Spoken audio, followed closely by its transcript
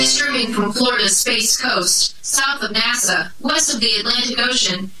starting from Florida's Space Coast, south of NASA, west of the Atlantic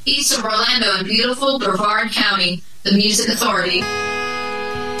Ocean, east of Orlando and beautiful Brevard County, the Music Authority.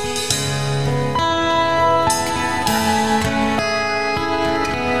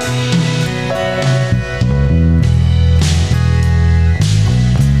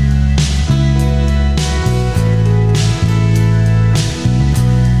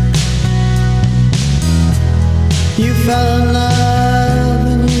 You fell in love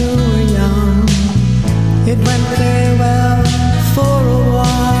when you were young. It went very well for a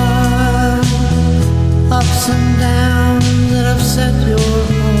while. Ups and downs that upset your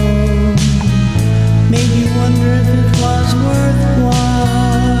home made you wonder if it was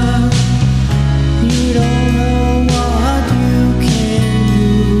worthwhile. You don't know what you can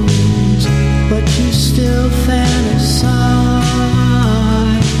lose, but you still fantasize.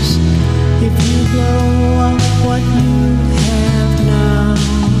 If you blow up what you have now,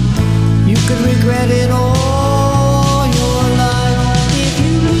 you could regret it all your life. If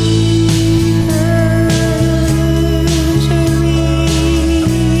you leave her, lose your real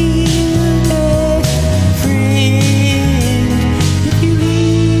best friend. If you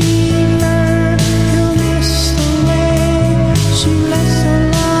leave her, you'll miss the way she lets the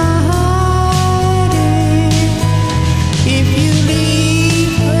light in. If you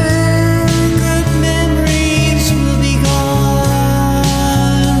leave her, good memories will be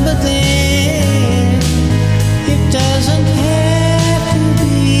gone, but then it doesn't have to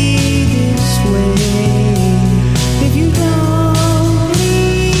be this way. If you don't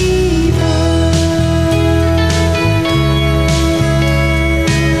leave her.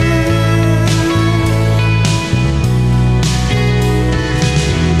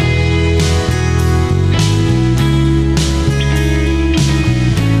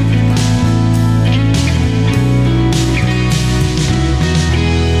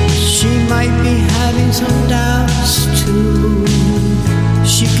 She might be having some doubts too.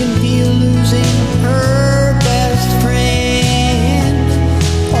 She can feel losing her best friend.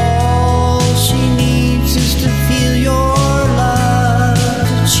 All she needs is to feel your love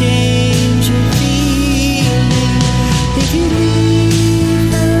to change her feeling. If you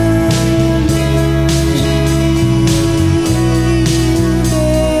leave her, lose your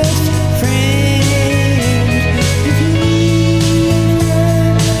best friend. If you leave her,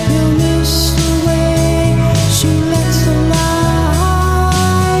 you'll miss the way she lets the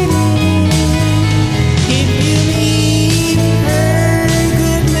light in.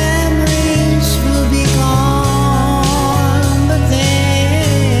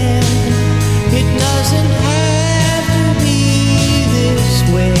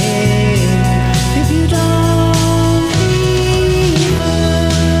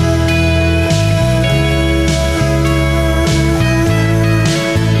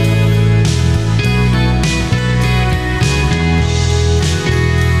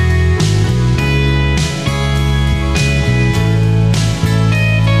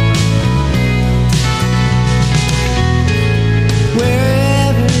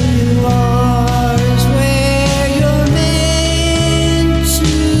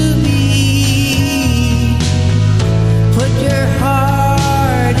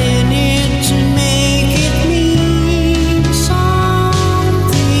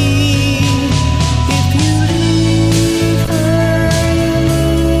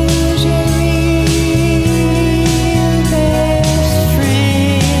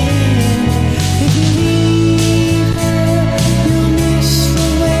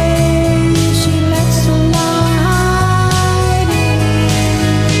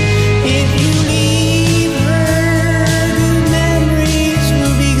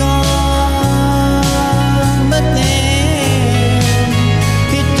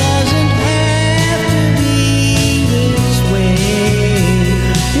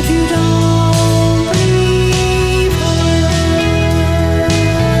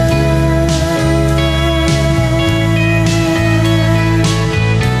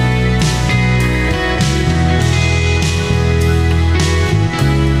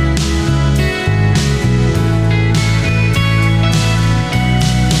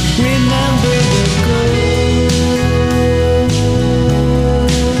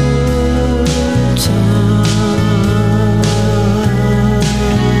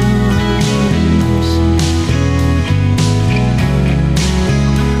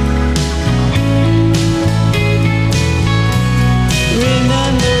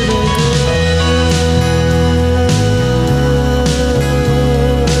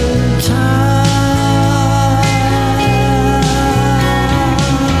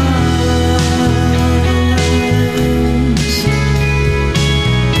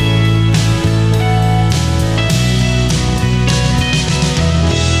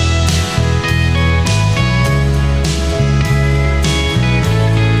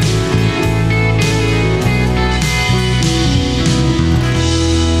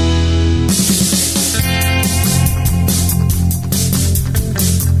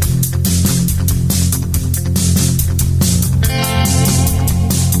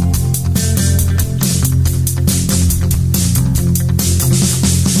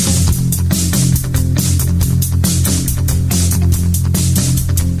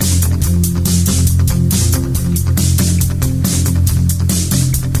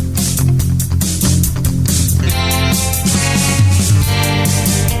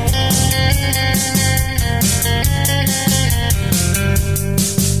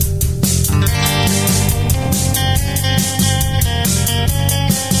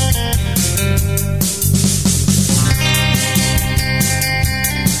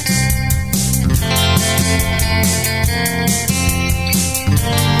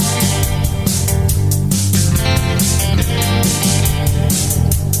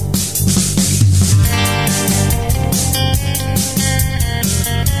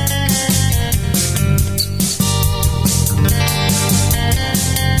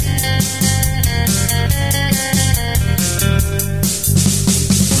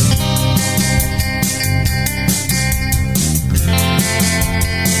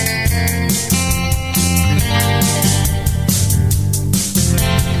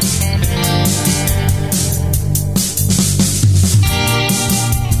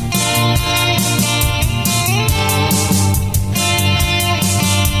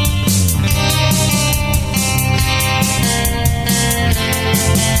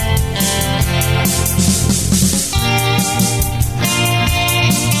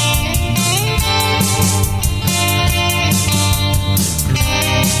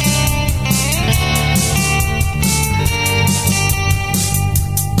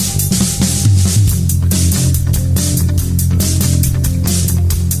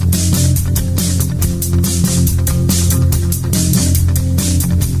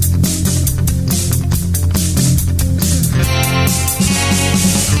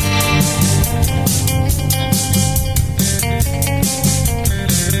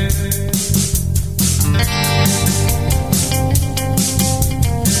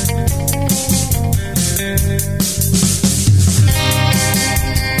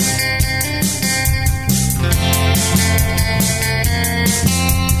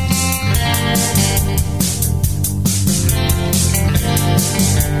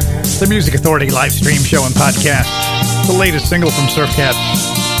 The Music Authority live stream show and podcast. The latest single from Surf Cats,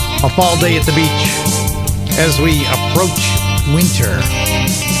 A Fall Day at the Beach, as we approach winter.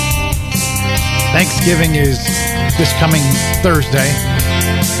 Thanksgiving is this coming Thursday.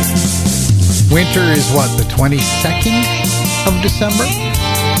 Winter is what, the 22nd of December?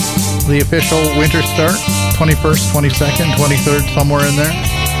 The official winter start? 21st, 22nd, 23rd, somewhere in there.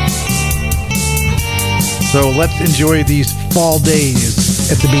 So let's enjoy these fall days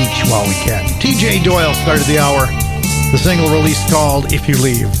at the beach while we can. TJ Doyle started the hour. The single release called If You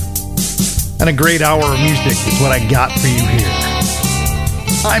Leave. And a great hour of music is what I got for you here.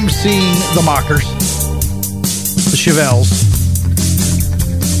 I'm seeing the Mockers, the Chevelles,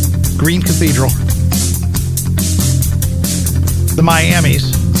 Green Cathedral, the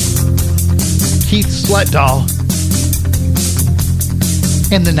Miamis, Keith Sletdoll,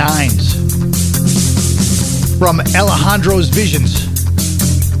 and the Nines. From Alejandro's Visions.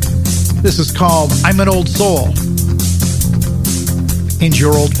 This is called I'm an Old Soul. And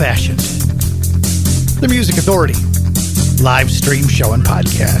You're Old Fashioned. The Music Authority live stream show and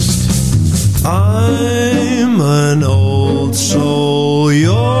podcast. I'm an old soul,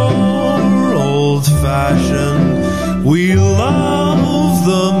 you're old fashioned. We love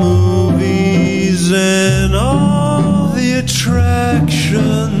the movies and all the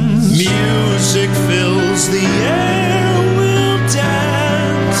attractions. Music fills the air, we'll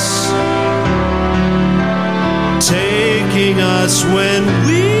dance, taking us when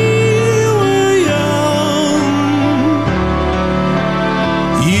we were young.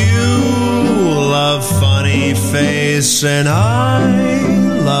 You love funny face and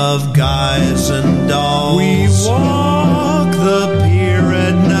I love guys and dolls. We walk the pier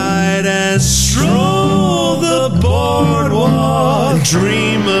at night and stroll the boardwalk,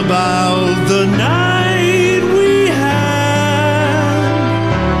 dream about the night we had,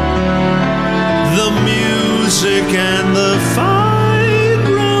 the music and the fine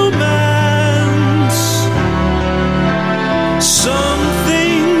romance. Some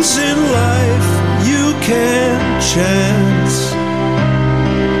things in life you can't chance,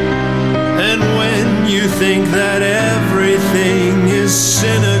 and when you think that everything is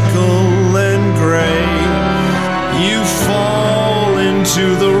cynical and gray, you fall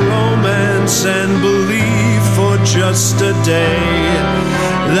into the romance and believe for just a day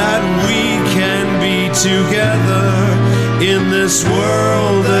that we can be together in this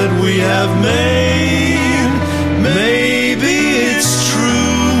world that we have made. Maybe it's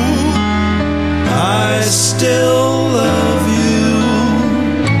true, I still love you.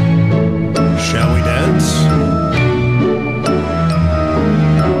 Shall we dance?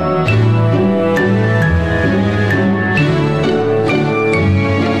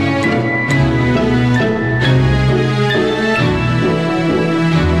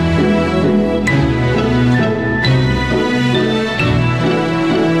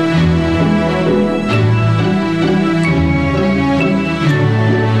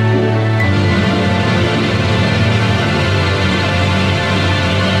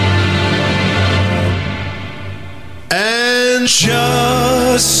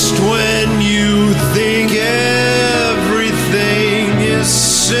 Just when you think everything is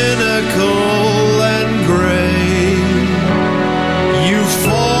cynical and gray, you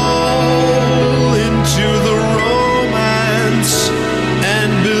fall into the romance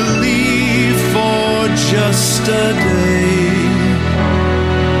and believe for just a day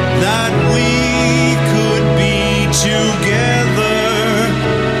that we could be together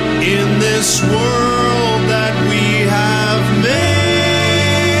in this world that we have made.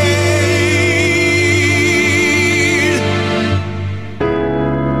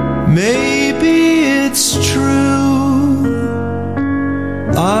 Maybe it's true,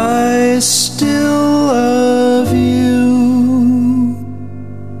 I still love you.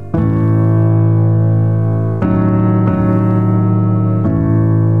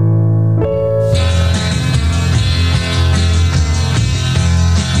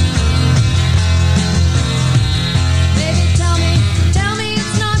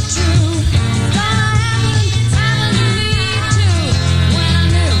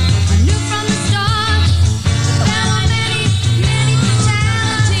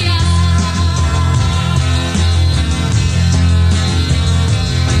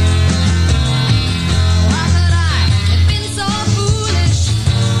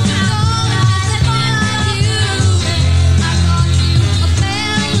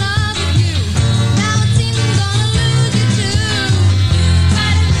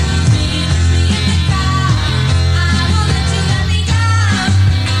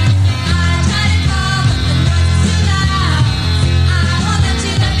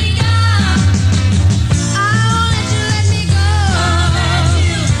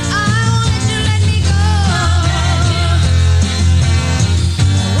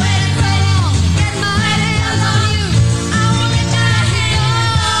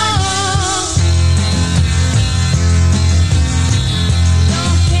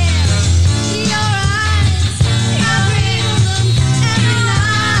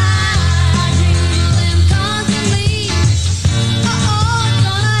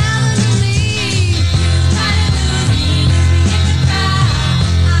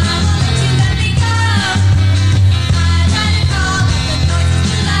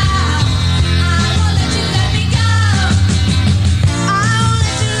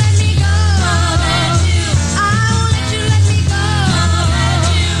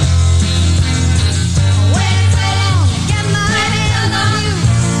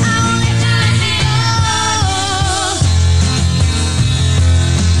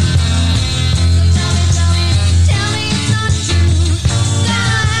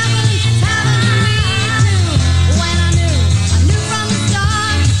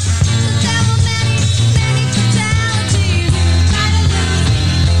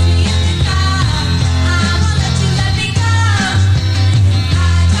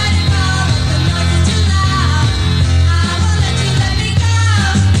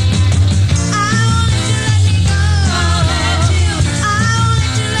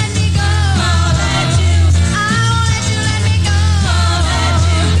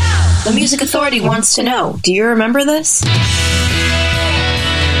 Music Authority wants to know, do you remember this?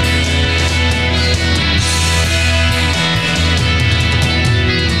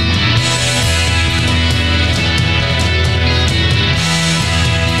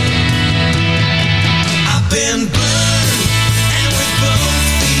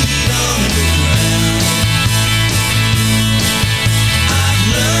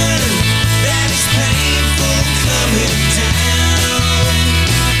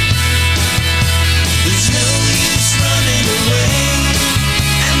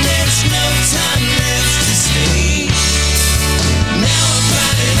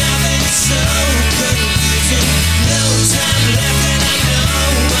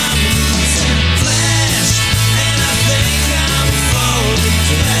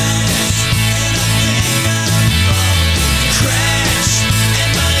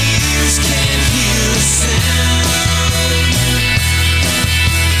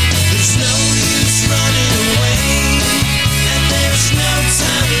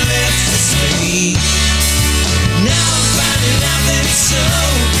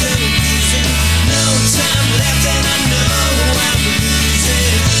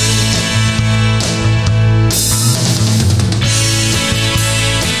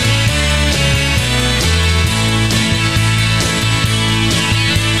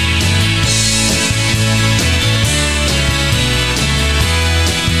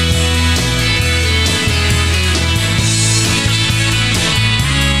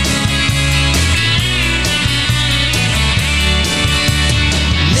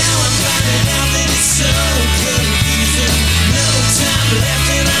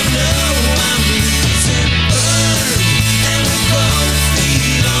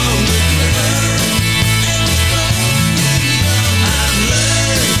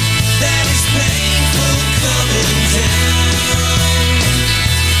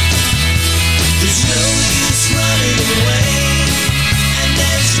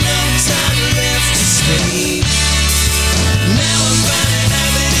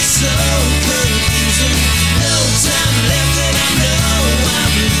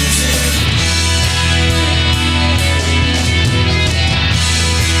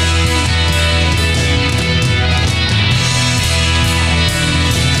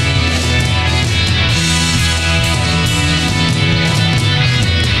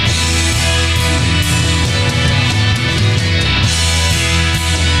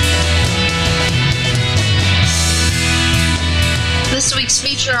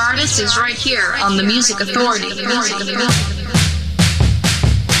 Is right here on the Music Authority.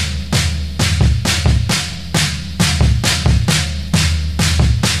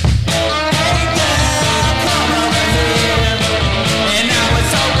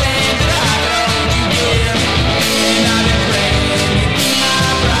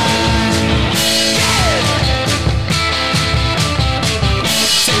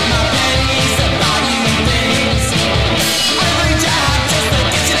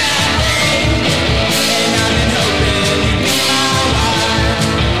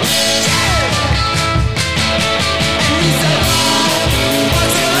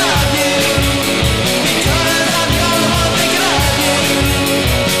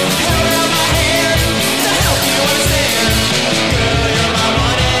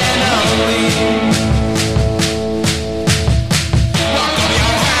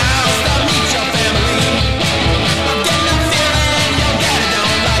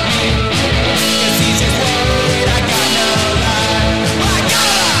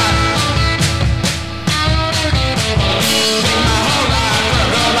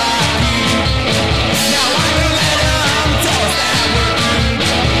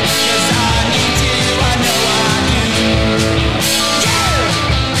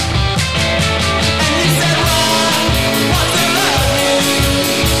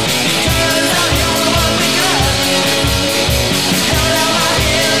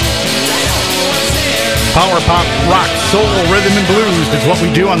 Power pop, rock, soul, rhythm, and blues is what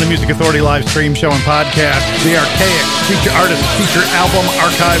we do on the Music Authority live stream show and podcast. The Archaics feature artist feature album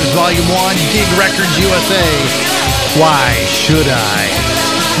archives volume 1, Dig Records USA. Why Should I?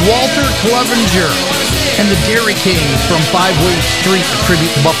 Walter Clevenger and the Dairy Kings from 5-Way Street, a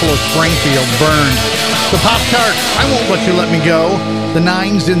tribute to Buffalo Springfield, Burned. The Pop-Tarts, I Won't Let You Let Me Go. The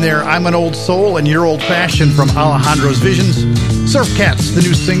Nines in there, I'm an Old Soul and You're Old Fashioned from Alejandro's Visions. Surf Cats, the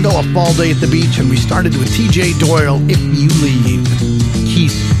new single, A Fall Day at the Beach, and we started with TJ Doyle, If You Leave.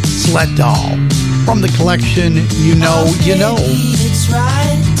 Keith Sledall from the collection You Know, You Know. It's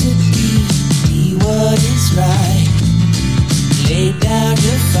right to be what is right. Lay down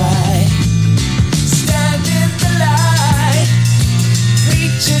to fight. Stand in the light.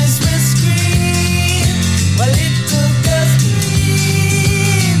 Preachers rescue.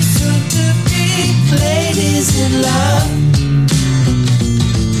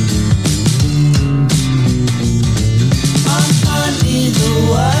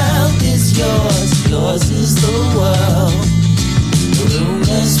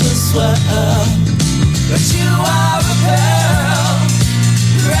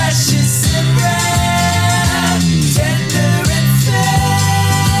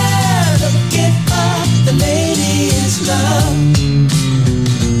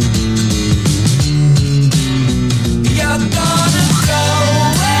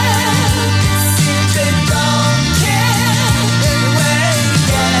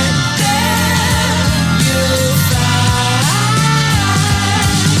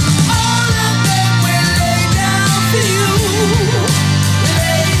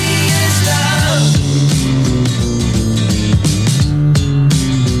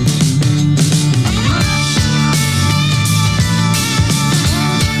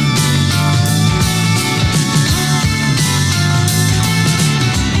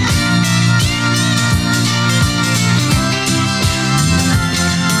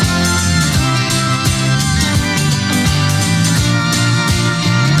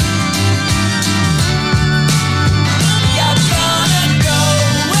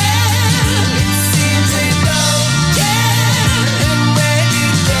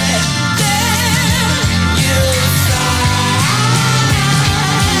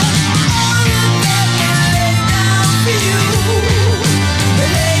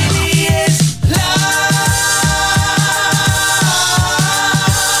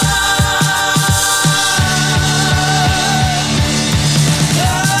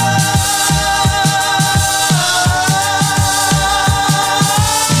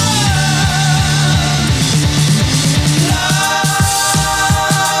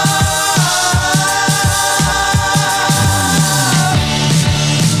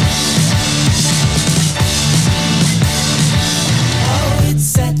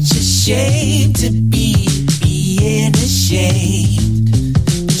 ashamed to be being ashamed,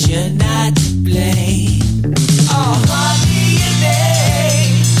 but you're not to blame. Oh, honey, your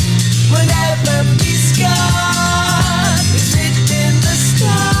name will never be scarred. It's written in the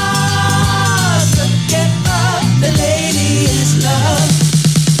stars. Forever, the lady is loved.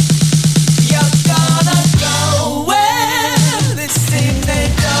 You're gonna go where they seem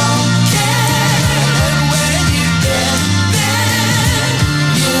they don't care. And when you get there,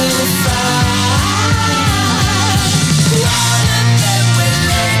 you'll find one of them will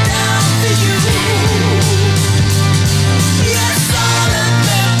lay down for you.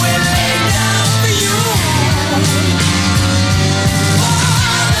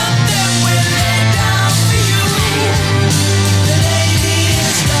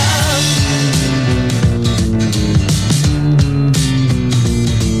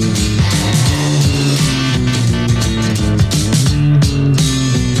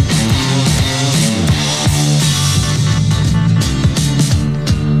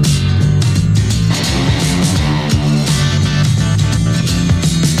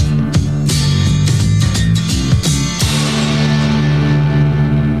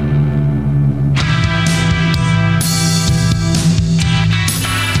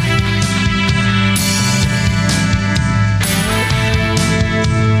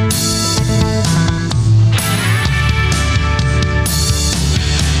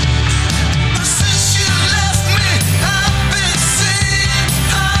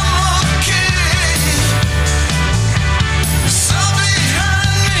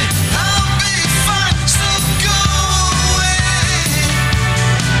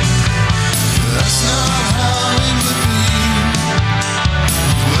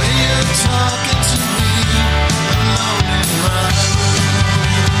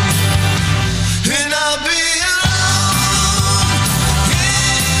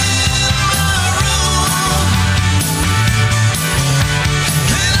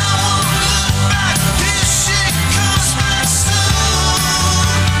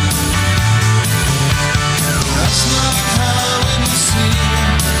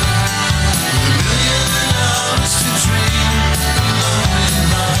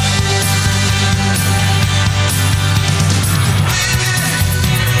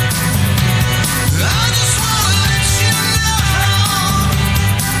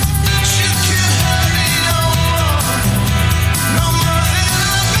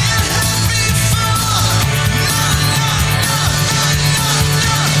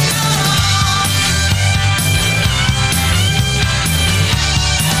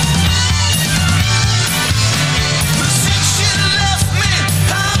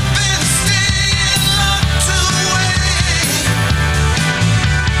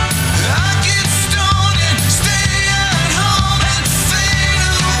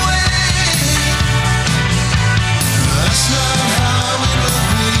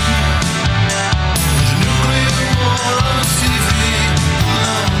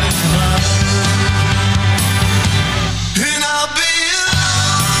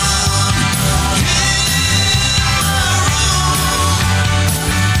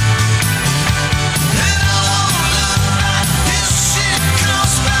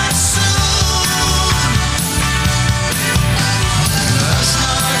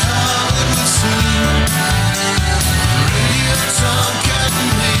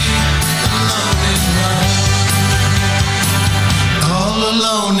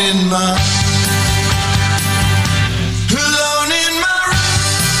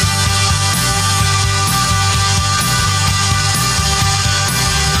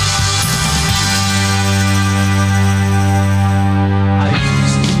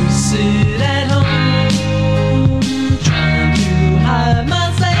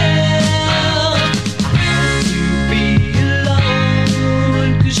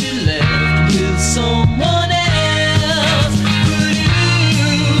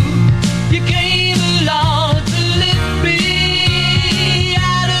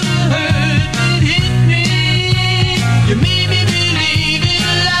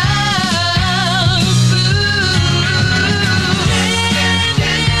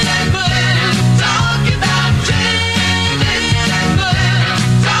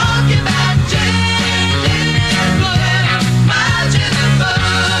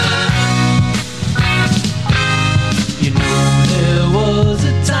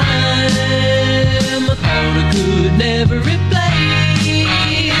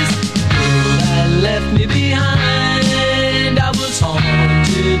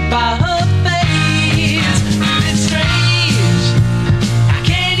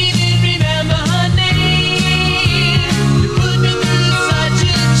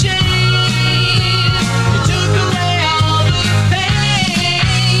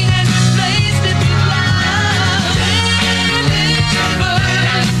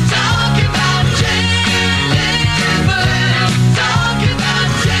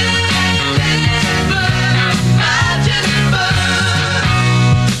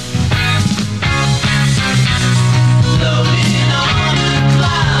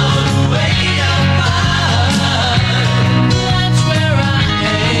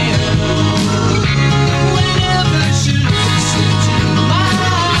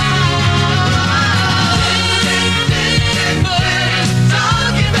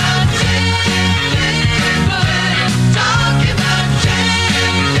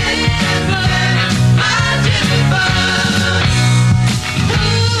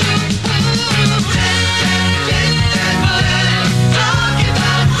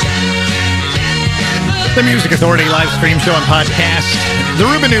 The Music Authority live stream show and podcast. The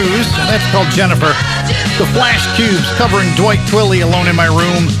Ruben News, that's called Jennifer. The Flash Cubes covering Dwight Twilley, Alone in My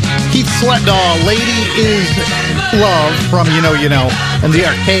Room. Keith Sletdahl, Lady Is Love from You Know You Know. And the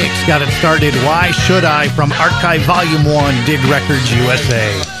Archaics got it started, Why Should I from Archive Volume 1, Dig Records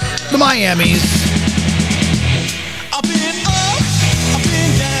USA. The Miamis.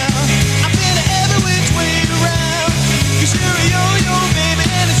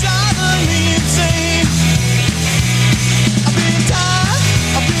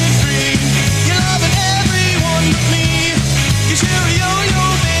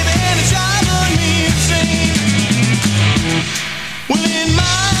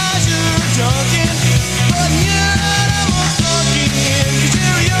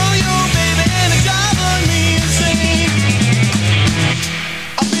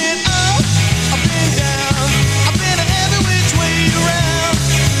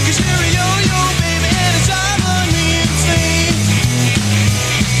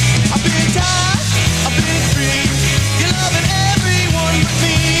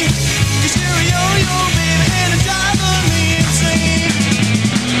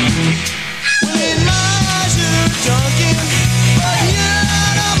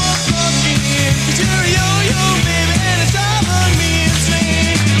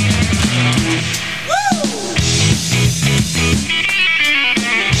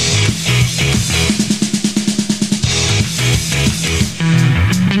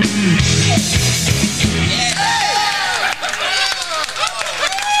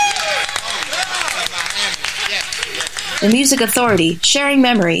 The Music Authority, sharing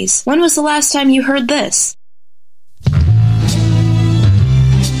memories. When was the last time you heard this?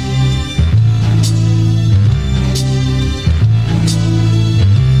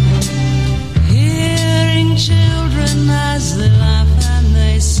 Hearing children as they laugh and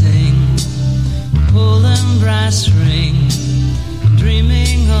they sing, pulling brass strings,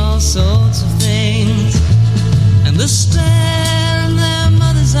 dreaming all sorts of things, and the stare in their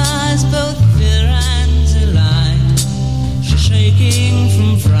mother's eyes, both fear and delight. Shaking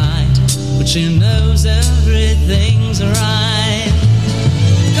from fright, but she knows everything's right.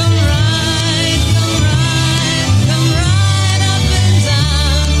 Come right, come right, come right up and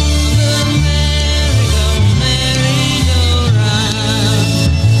down the merry-go-round.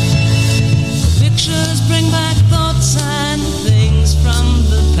 Pictures bring back thoughts and things from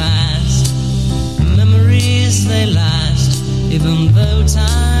the past. Memories they last, even though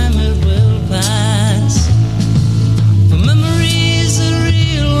time it will pass. Memories are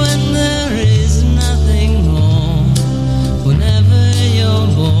real when there is nothing more. Whenever you're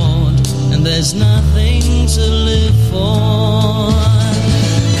bored and there's nothing to live for.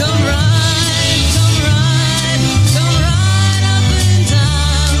 Come right, come right, come right up and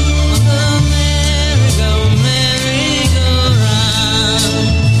down on the merry-go-round.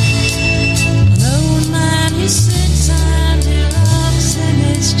 An old man who sits and he rocks in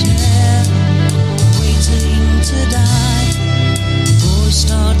his chair, waiting to die.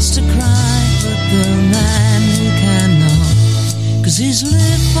 Starts to cry, but the man who cannot, 'cause he's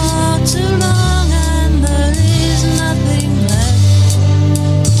lived far too long and there is nothing left.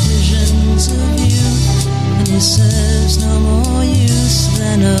 Visions of youth, and he serves no more use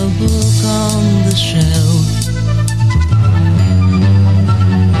than a book on the shelf.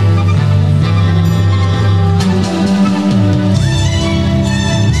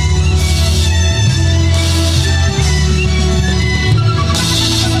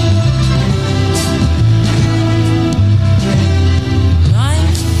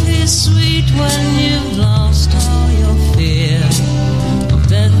 When you've lost all your fear of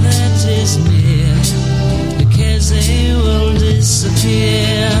death that is near, because they will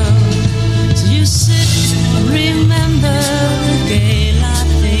disappear. So you sit and remember the gay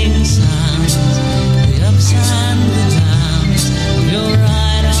laughing sounds, the ups and the downs of your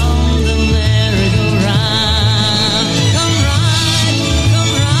ride on the merry-go-round. Come right,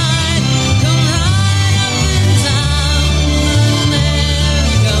 come right, come right up and down the merry-go-round.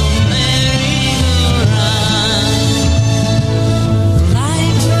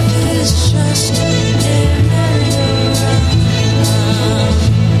 Life is just a merry-go-round.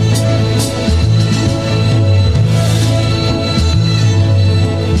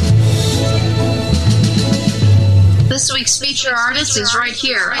 This week's feature artist is right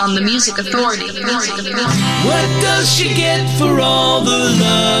here on the Music Authority. What does she get for all the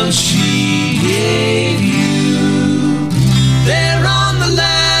love she gave you? There on the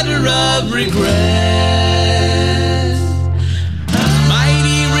ladder of regret, a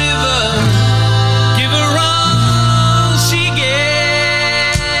mighty river, give her all she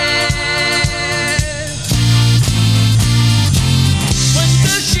gets.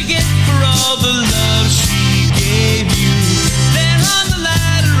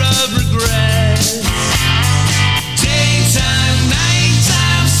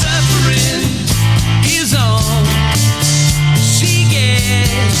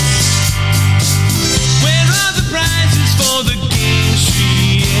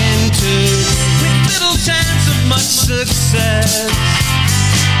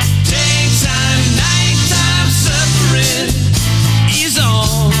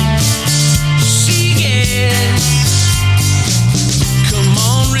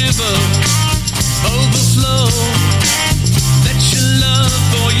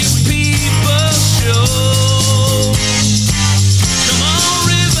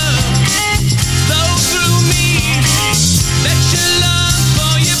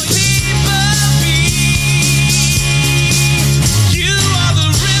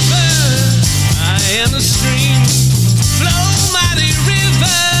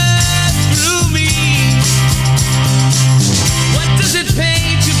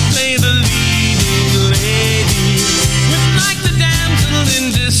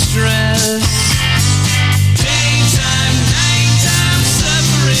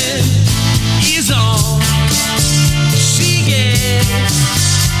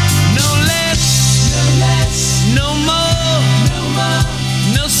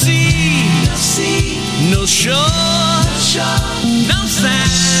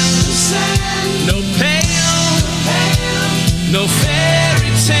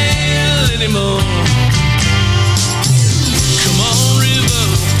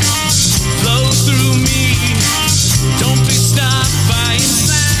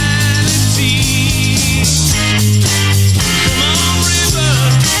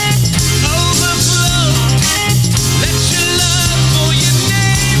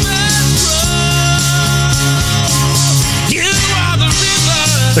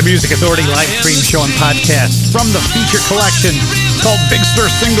 The Music Authority live stream show and podcast from the feature collection called Big Stir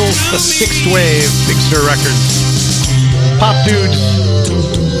Singles, The Sixth Wave, Big Stir Records. Pop Dudes,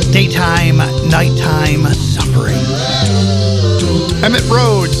 Daytime, Nighttime, Suffering. Emmett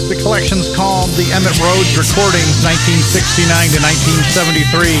Rhodes, the collection's called The Emmett Rhodes Recordings, 1969 to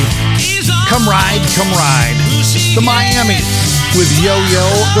 1973. Come Ride, Come Ride. The Miamis with Yo-Yo.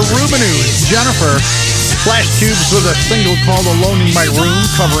 The Rubinoos, Jennifer. Flash Tubes with a single called Alone in My Room,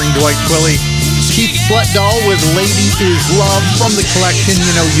 covering Dwight Twilley. Keith Sletdoll with Lady Is Love from the collection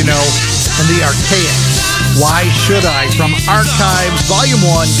You Know. And the Archaics, Why Should I, from Archives, Volume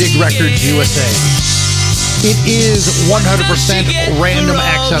 1, Dig Records USA. It is 100% random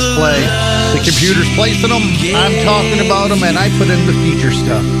access play. The computer's placing them, I'm talking about them, and I put in the feature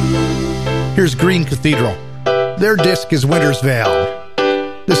stuff. Here's Green Cathedral. Their disc is Winter's Veil.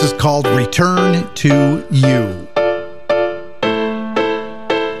 This is called Return to You.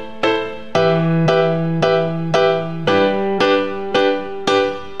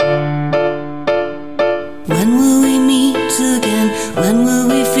 When will we meet again? When will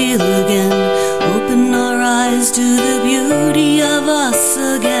we feel again? Open our eyes to the beauty of us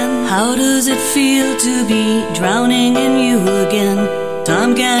again. How does it feel to be drowning in you again?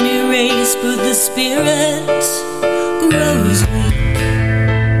 Time can erase, but the spirit grows weak.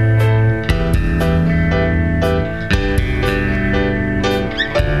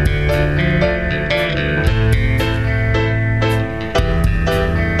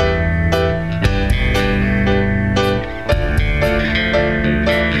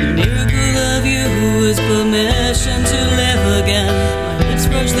 Permission to live again. My lips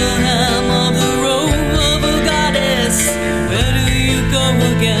brush the hem of the robe of a goddess. Where do you go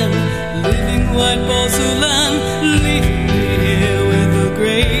again? Living white porcelain, leave me here.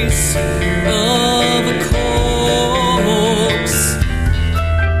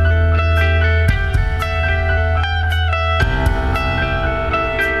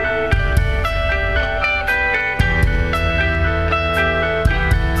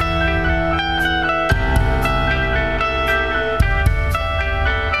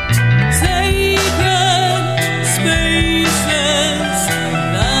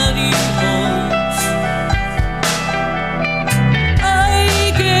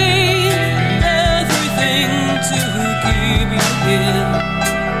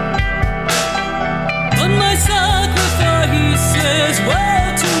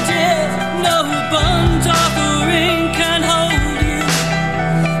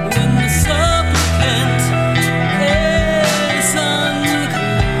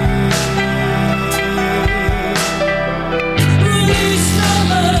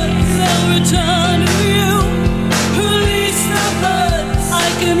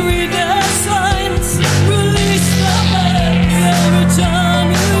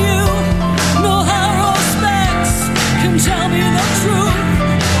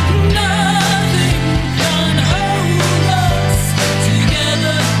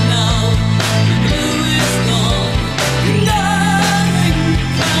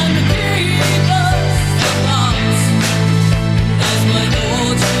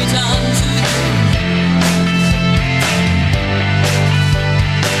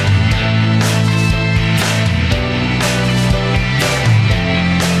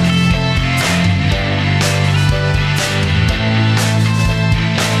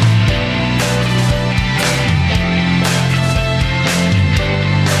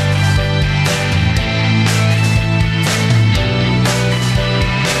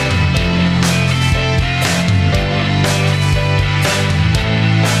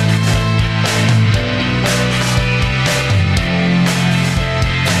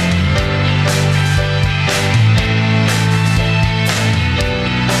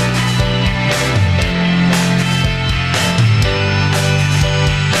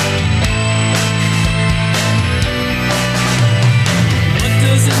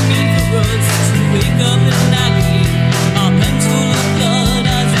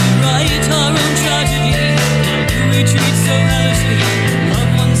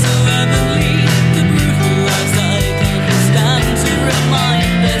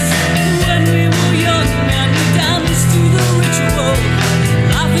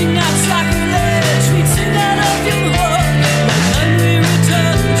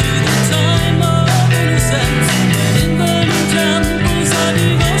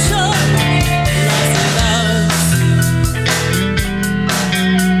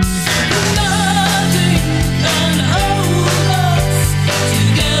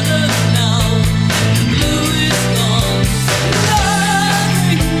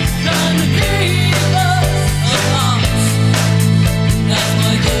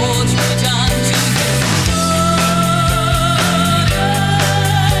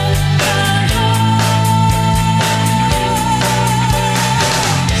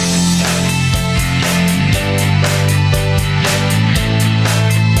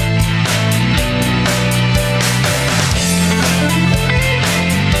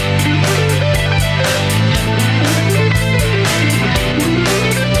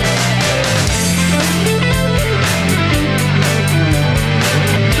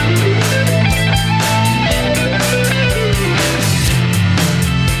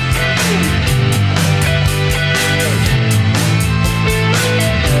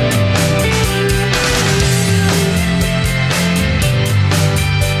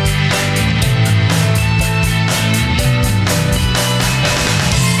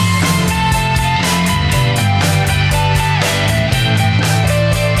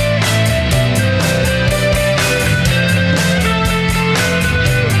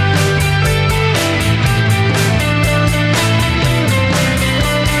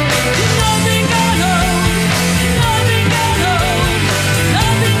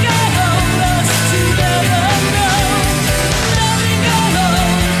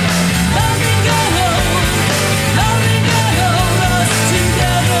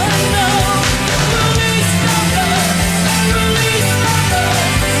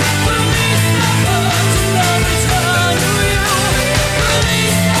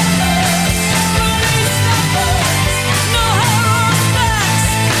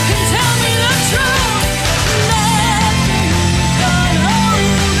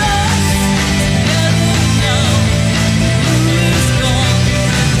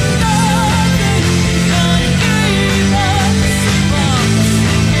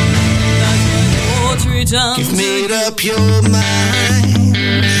 up your mind.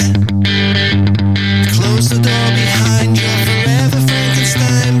 Close the door behind your forever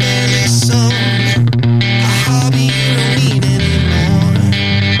Frankenstein barely song. A hobby you don't need anymore.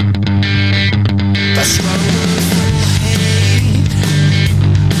 A struggle for hate.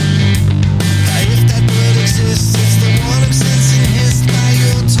 If that word exists, it's the one exists and hissed by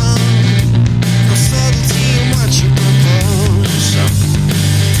your tongue. No subtlety in what you propose.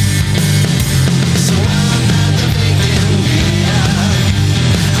 So I'm not the victim here.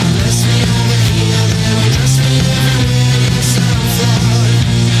 Unless we over here, then undress me everywhere. Yes, I'm flawed.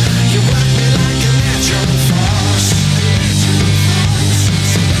 You work me like a natural force.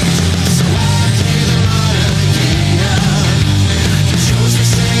 So I play the martyr here. You chose me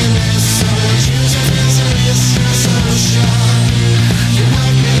saying this, so I choose to answer this. You're so sure. You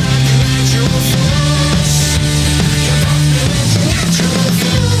work me like a natural force. You work me like a natural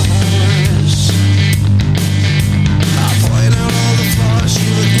force. I point out all the flaws,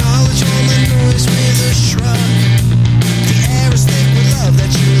 you acknowledge all the noise with a shrug. The air is thick with love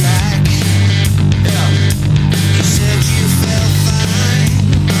that you lack. Yeah. You said you felt fine,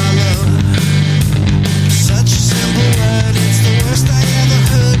 my love. Such a simple word, it's the worst I ever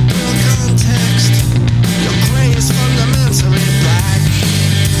heard. Real context. Your gray is fundamentally black.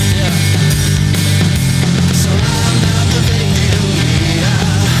 Yeah. So I'm not the victim here.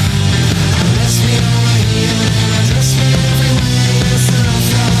 Unless me over here, then undress me everywhere. Yes, I'm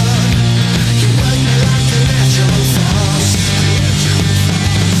flawed. You work me like a natural force.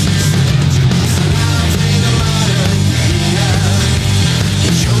 So I play the martyr here.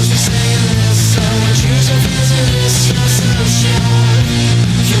 You chose me saying this, so I choose to visit this. You're so sure.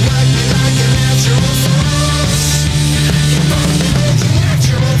 You work me like a natural force. You work me like a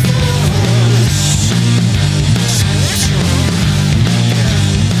natural force. So natural. Yeah.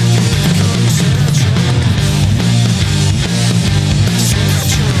 It comes natural. So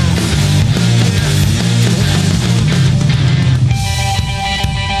natural.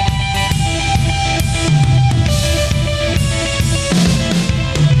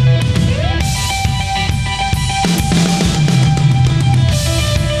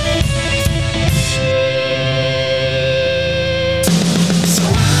 So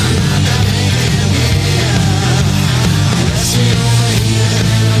I'm not the victim here. Unless me over here,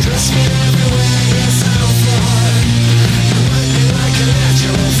 then undress me everywhere. Yes, I'm flawed. You work me like a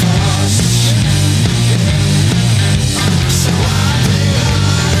natural force. So I play the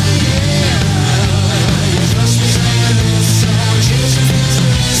martyr here. You trust me saying this, so I choose to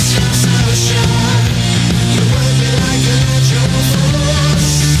visit this. You're so sure. You work me like a natural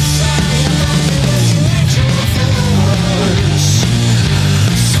force. You work me like a natural force.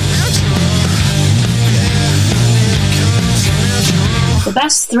 So natural. Yeah, it comes natural. The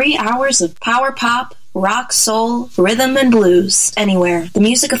best 3 hours of power pop, rock, soul, rhythm, and blues anywhere. The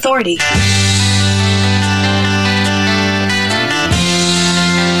Music Authority.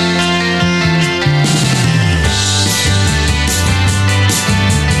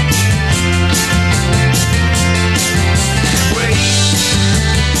 Wait,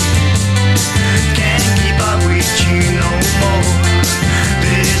 can't keep up with you no more.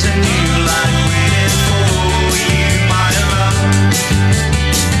 There's a new life waiting for you, my love.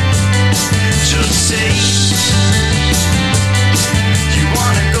 Just say you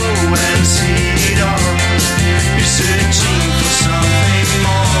wanna go and see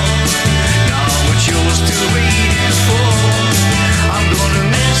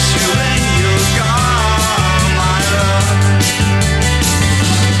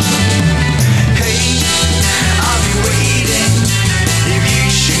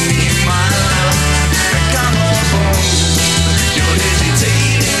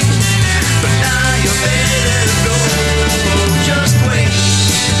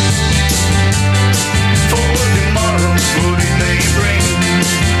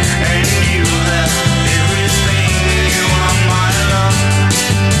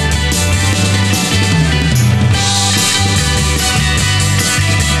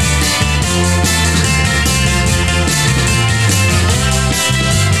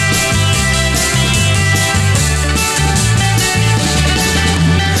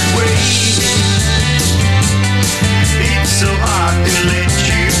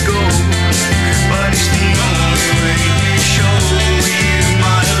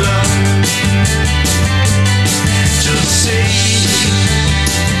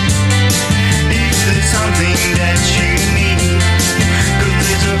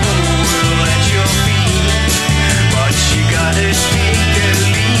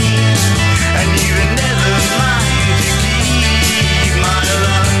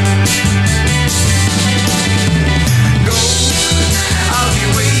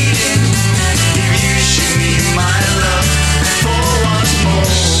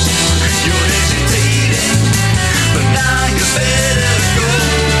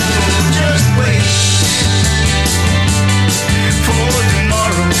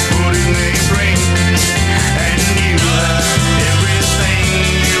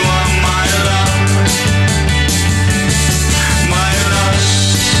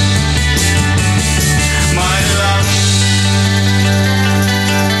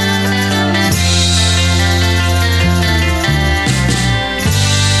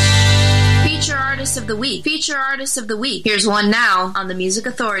of the week, feature artist of the week. Here's one now on the Music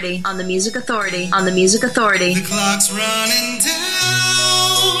Authority, on the Music Authority, on the Music Authority. The clock's running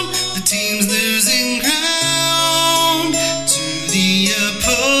down, the team's losing ground to the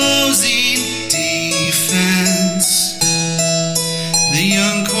opposing defense. The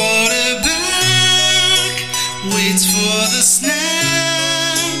young quarterback waits for the snap,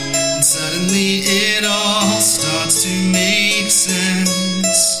 and suddenly it all starts to make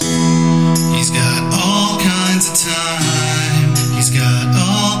sense. He's got all kinds of time. He's got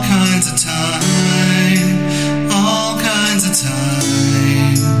all kinds of time. All kinds of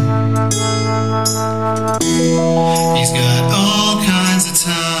time. He's got all kinds of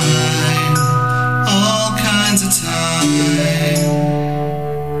time. All kinds of time.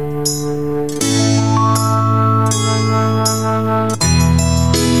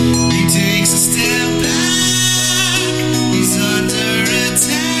 He takes a step back. He's under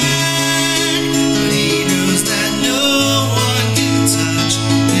attack, but he knows that no one can touch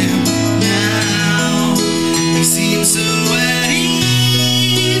him now. He seems so at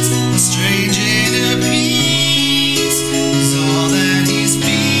ease, a strange inner peace is all that he's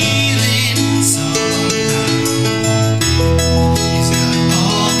feeling somehow. He's got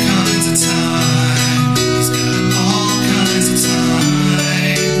all kinds of time. He's got all kinds of time.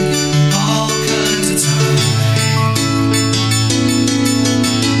 All kinds of time.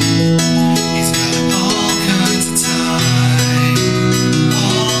 He's got all kinds of time.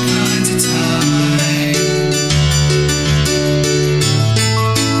 All kinds of time.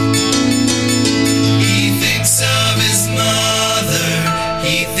 He thinks of his mother.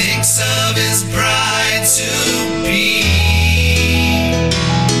 He thinks of his bride to be.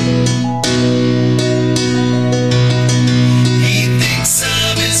 He thinks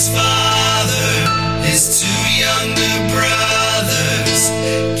of his father, his two younger brothers,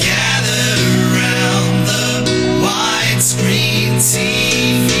 gathered around the widescreen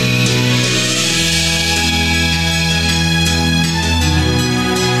TV.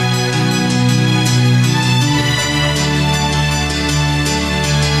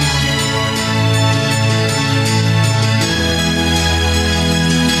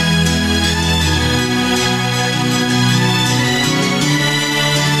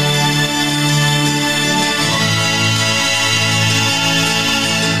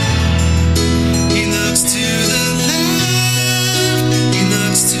 He looks to the left, he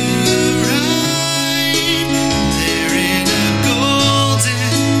looks to the right. They're in a golden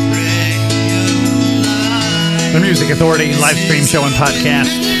ray of light. The Music Authority live stream show and podcast.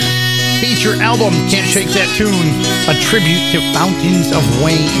 Feature album, Can't Shake That Tune, a tribute to Fountains of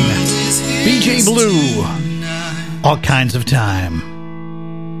Wayne. BJ Blue, All Kinds of Time.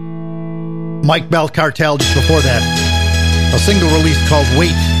 Mike Bell Cartel just before that. A single release called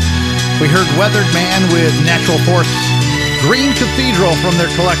Wait. We heard Weathered Man with Natural Force. Green Cathedral from their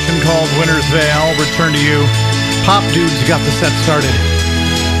collection called Winter's Veil, Return to You. Pop Dudes got the set started.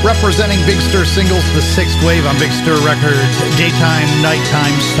 Representing Big Stir singles, the sixth wave on Big Stir Records, Daytime,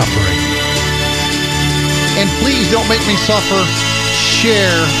 Nighttime, Suffering. And please don't make me suffer.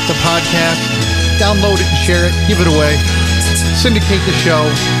 Share the podcast. Download it and share it. Give it away. Syndicate the show.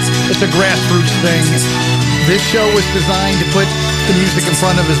 It's a grassroots thing. This show was designed to put the music in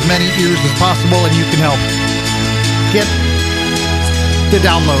front of as many ears as possible, and you can help. Get the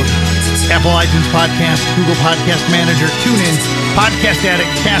download. Apple iTunes Podcast, Google Podcast Manager, TuneIn, Podcast Addict,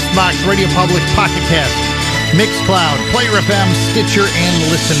 CastBox, Radio Public, Pocket Cast, Mixcloud, Player FM, Stitcher,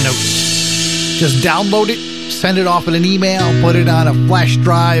 and Listen Notes. Just download it, send it off in an email, put it on a flash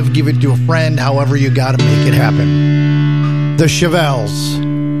drive, give it to a friend, however you gotta make it happen. The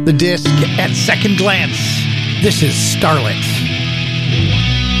Chevelles, the disc at second glance. This is Starlet.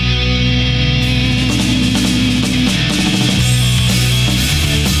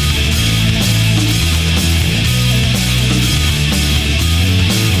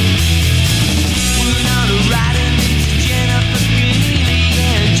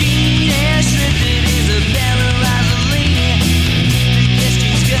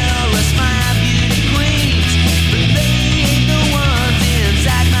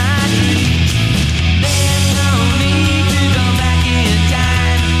 Inside my dreams, there's no need to go back.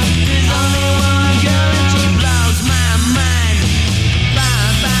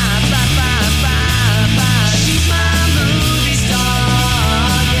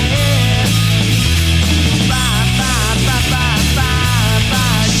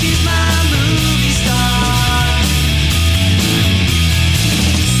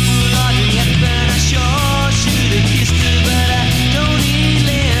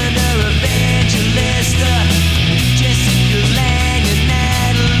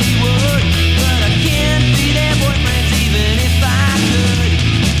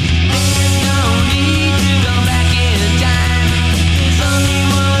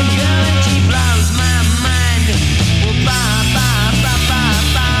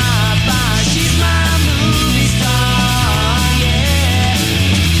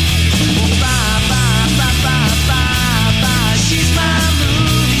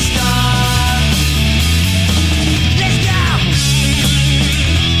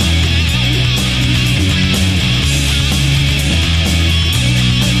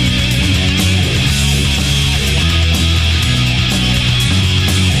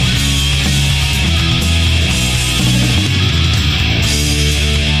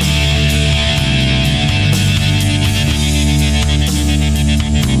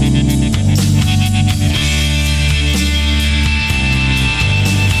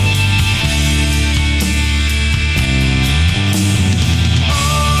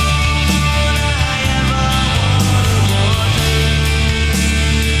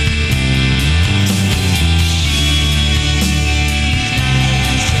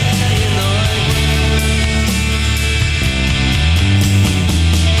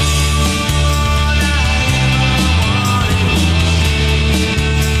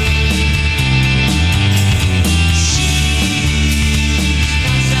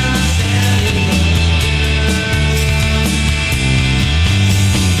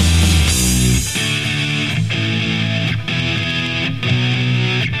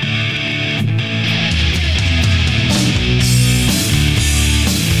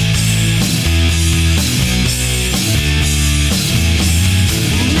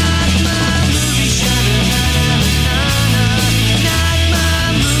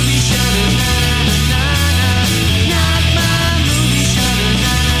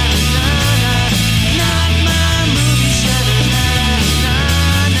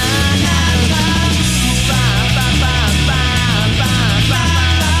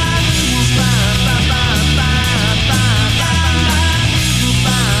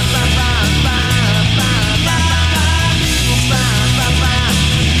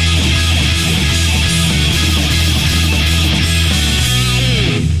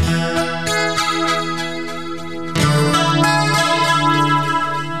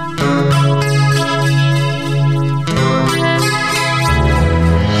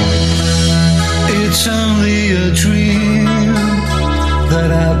 a dream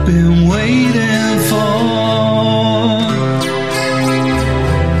that I've been waiting for.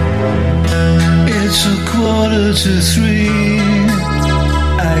 It's 2:45.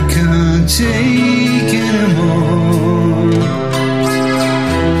 I can't take anymore.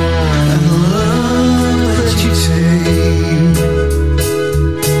 And the love that you take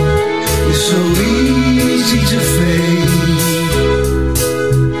is so easy to fade.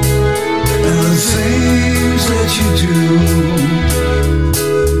 And the things that you do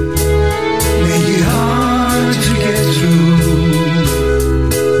make it hard to get through.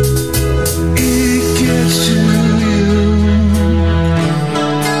 It gets to you.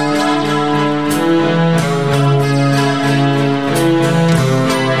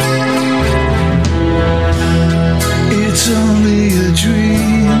 It's only a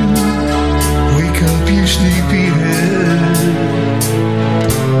dream. Wake up, you sleepyhead.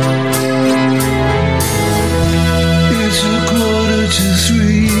 It's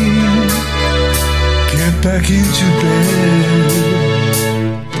 2:45. Get back into bed.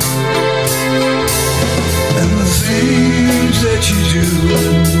 And the things that you do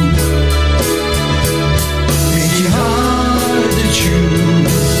make it hard to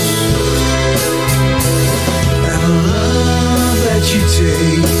choose. And the love that you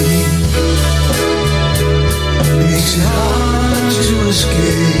take makes it hard to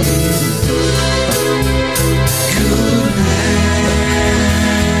escape. Good night,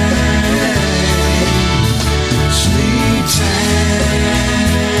 sleep tight.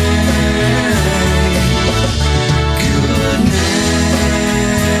 Good night,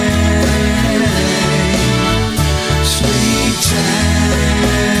 sleep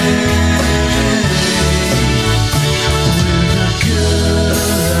tight. With a girl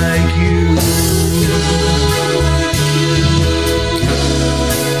like you.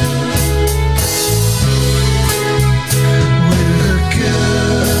 With a girl like you. With a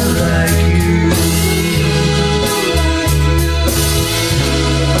girl like you.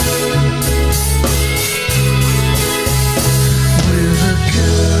 With a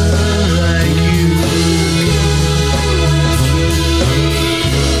girl like you.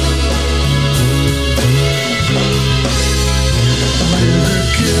 With a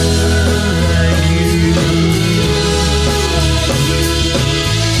girl like you.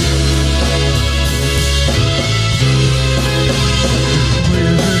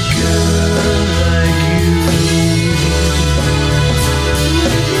 With a girl like you.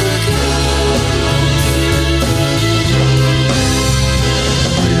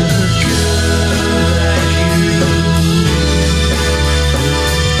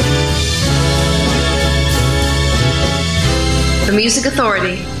 The Music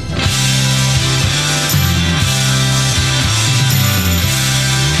Authority.